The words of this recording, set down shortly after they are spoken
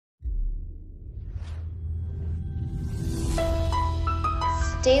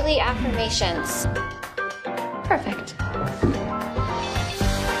Daily affirmations. Perfect.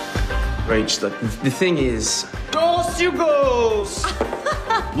 Rach, the thing is... Dos Hugos!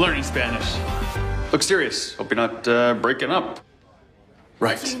 Learning Spanish. Look serious. Hope you're not breaking up.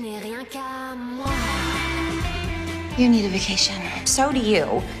 Right. You need a vacation. So do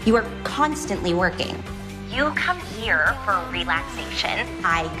you. You are constantly working. You come here for relaxation.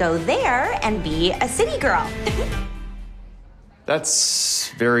 I go there and be a city girl. That's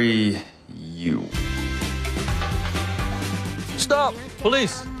very you. Stop!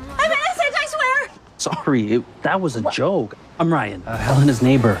 Police! I'm innocent, I swear! Sorry, that was a joke. I'm Ryan, Helena's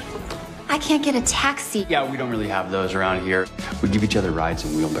neighbor. I can't get a taxi. Yeah, we don't really have those around here. We give each other rides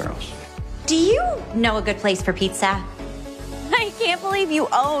in wheelbarrows. Do you know a good place for pizza? I can't believe you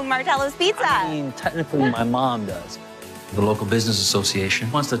own Martello's Pizza. I mean, technically, my mom does. The local business association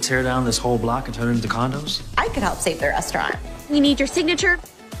wants to tear down this whole block and turn it into condos. I could help save the restaurant. We need your signature.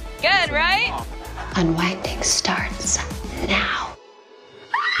 Good, right? Unwinding starts now.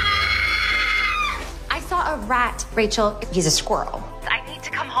 I saw a rat, Rachel. He's a squirrel. I need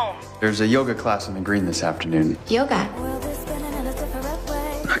to come home. There's a yoga class in the green this afternoon. Yoga.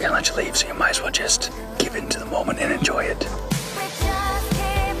 I'm not gonna let you leave, so you might as well just give in to the moment and enjoy it.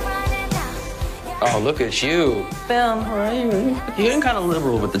 Oh, look at you. Boom. You're getting kind of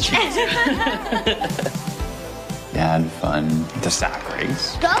liberal with the cheese. You had fun with the sack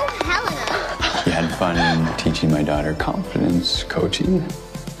race. Go, Helena! You had fun teaching my daughter confidence coaching.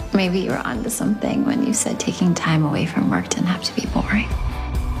 Maybe you were onto something when you said taking time away from work didn't have to be boring.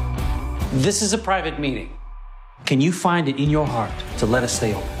 This is a private meeting. Can you find it in your heart to let us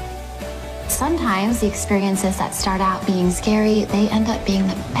stay open? Sometimes the experiences that start out being scary, they end up being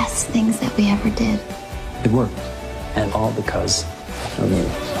the best things that we ever did. It worked. And all because of you.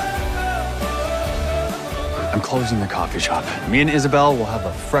 I'm closing the coffee shop. Me and Isabel will have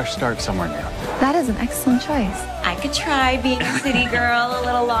a fresh start somewhere new. That is an excellent choice. I could try being a city girl a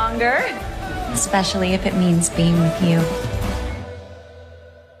little longer. Especially if it means being with you.